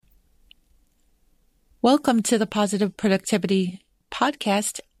Welcome to the Positive Productivity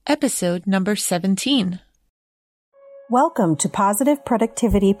Podcast, episode number 17. Welcome to Positive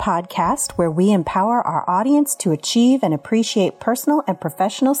Productivity Podcast, where we empower our audience to achieve and appreciate personal and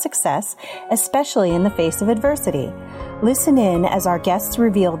professional success, especially in the face of adversity. Listen in as our guests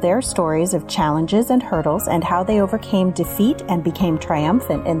reveal their stories of challenges and hurdles and how they overcame defeat and became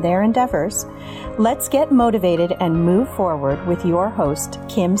triumphant in their endeavors. Let's get motivated and move forward with your host,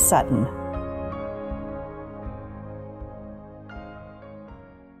 Kim Sutton.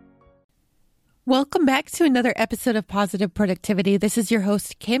 Welcome back to another episode of Positive Productivity. This is your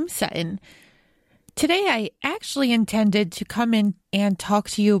host, Kim Sutton. Today, I actually intended to come in and talk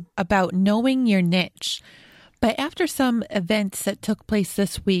to you about knowing your niche. But after some events that took place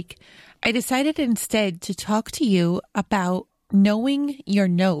this week, I decided instead to talk to you about knowing your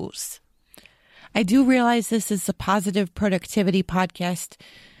no's. I do realize this is a Positive Productivity podcast,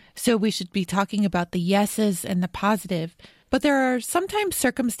 so we should be talking about the yeses and the positive. But there are sometimes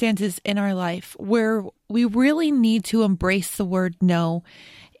circumstances in our life where we really need to embrace the word no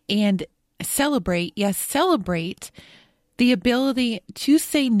and celebrate the ability to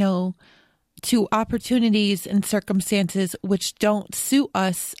say no to opportunities and circumstances which don't suit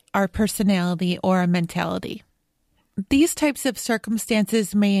us, our personality, or our mentality. These types of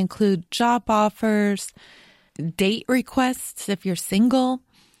circumstances may include job offers, date requests if you're single,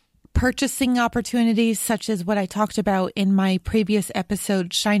 purchasing opportunities such as what I talked about in my previous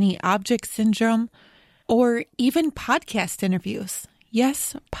episode, Shiny Object Syndrome, or even podcast interviews.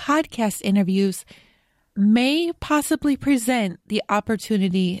 Yes, podcast interviews may possibly present the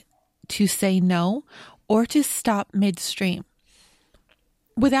opportunity to say no or to stop midstream.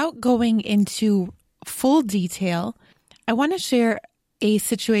 Without going into full detail, I want to share a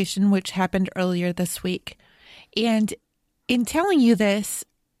situation which happened earlier this week. And in telling you this,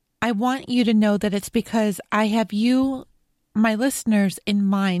 I want you to know that it's because I have you, my listeners, in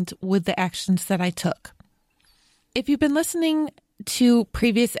mind with the actions that I took. If you've been listening to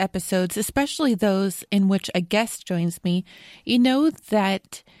previous episodes, especially those in which a guest joins me, you know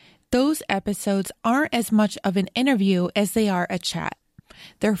that those episodes aren't as much of an interview as they are a chat.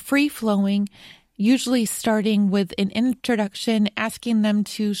 They're free-flowing, usually starting with an introduction, asking them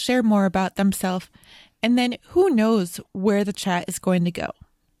to share more about themselves, and then who knows where the chat is going to go.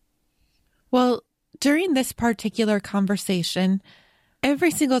 Well, during this particular conversation,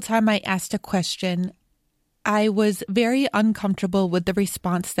 every single time I asked a question, I was very uncomfortable with the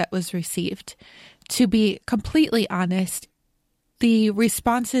response that was received. To be completely honest, the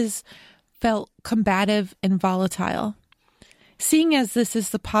responses felt combative and volatile. Seeing as this is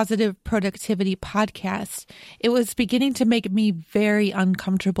the Positive Productivity Podcast, it was beginning to make me very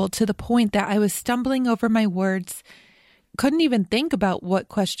uncomfortable to the point that I was stumbling over my words, couldn't even think about what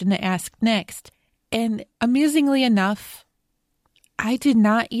question to ask next. And amusingly enough, I did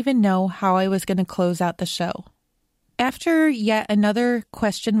not even know how I was going to close out the show. After yet another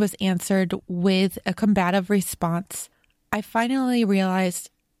question was answered with a combative response, I finally realized,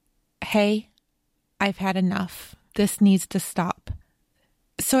 hey, I've had enough. This needs to stop.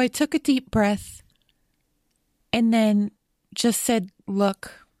 So I took a deep breath and then just said,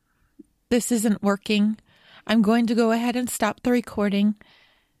 look, this isn't working. I'm going to go ahead and stop the recording.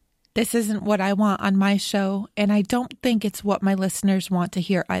 This isn't what I want on my show, and I don't think it's what my listeners want to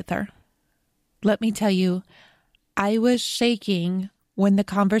hear either. Let me tell you, I was shaking when the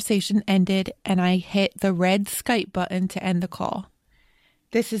conversation ended and I hit the red Skype button to end the call.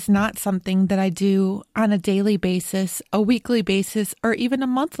 This is not something that I do on a daily basis, a weekly basis, or even a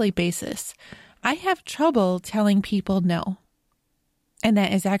monthly basis. I have trouble telling people no. And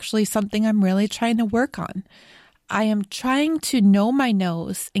that is actually something I'm really trying to work on. I am trying to know my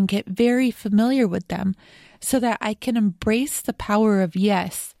no's and get very familiar with them so that I can embrace the power of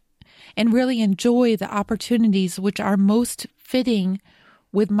yes and really enjoy the opportunities which are most fitting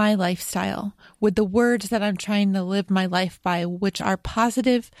with my lifestyle, with the words that I'm trying to live my life by, which are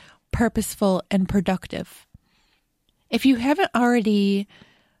positive, purposeful, and productive. If you haven't already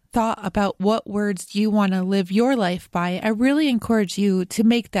thought about what words you want to live your life by, I really encourage you to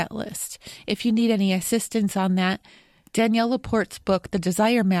make that list. If you need any assistance on that, Danielle Laporte's book, The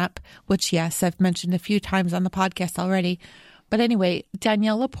Desire Map, which, yes, I've mentioned a few times on the podcast already. But anyway,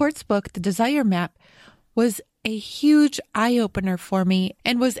 Danielle Laporte's book, The Desire Map, was a huge eye-opener for me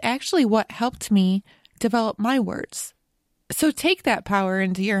and was actually what helped me develop my words. So take that power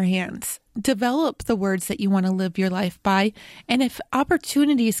into your hands. Develop the words that you want to live your life by. And if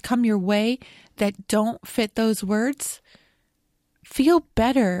opportunities come your way that don't fit those words, feel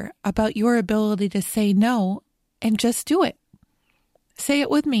better about your ability to say no and just do it. Say it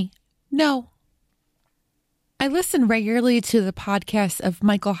with me. No. I listen regularly to the podcasts of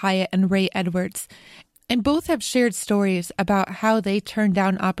Michael Hyatt and Ray Edwards, and both have shared stories about how they turn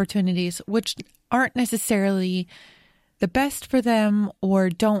down opportunities which aren't necessarily the best for them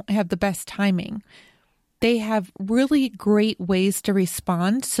or don't have the best timing. They have really great ways to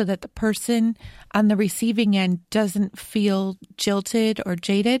respond so that the person on the receiving end doesn't feel jilted or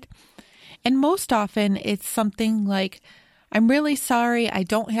jaded. And most often it's something like, I'm really sorry, I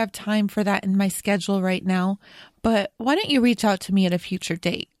don't have time for that in my schedule right now, but why don't you reach out to me at a future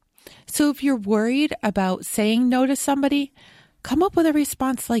date? So if you're worried about saying no to somebody, come up with a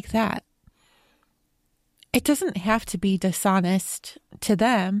response like that. It doesn't have to be dishonest to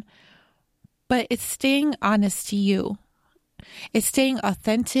them, but it's staying honest to you. It's staying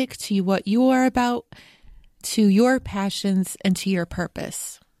authentic to what you are about, to your passions, and to your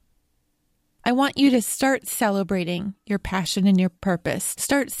purpose. I want you to start celebrating your passion and your purpose.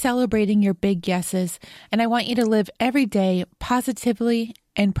 Start celebrating your big yeses, and I want you to live every day positively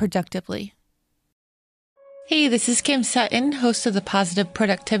and productively. Hey, this is Kim Sutton, host of the Positive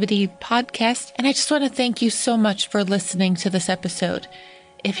Productivity Podcast, and I just want to thank you so much for listening to this episode.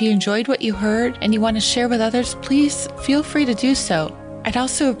 If you enjoyed what you heard and you want to share with others, please feel free to do so. I'd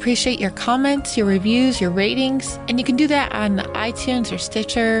also appreciate your comments, your reviews, your ratings, and you can do that on iTunes or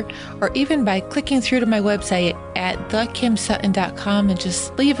Stitcher, or even by clicking through to my website at thekimsutton.com and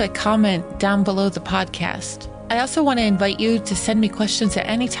just leave a comment down below the podcast. I also want to invite you to send me questions at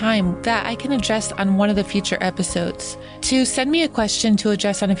any time that I can address on one of the future episodes. To send me a question to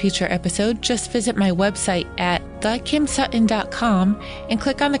address on a future episode, just visit my website at thekimsutton.com and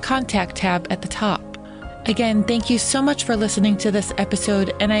click on the contact tab at the top. Again, thank you so much for listening to this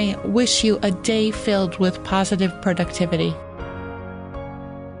episode, and I wish you a day filled with positive productivity.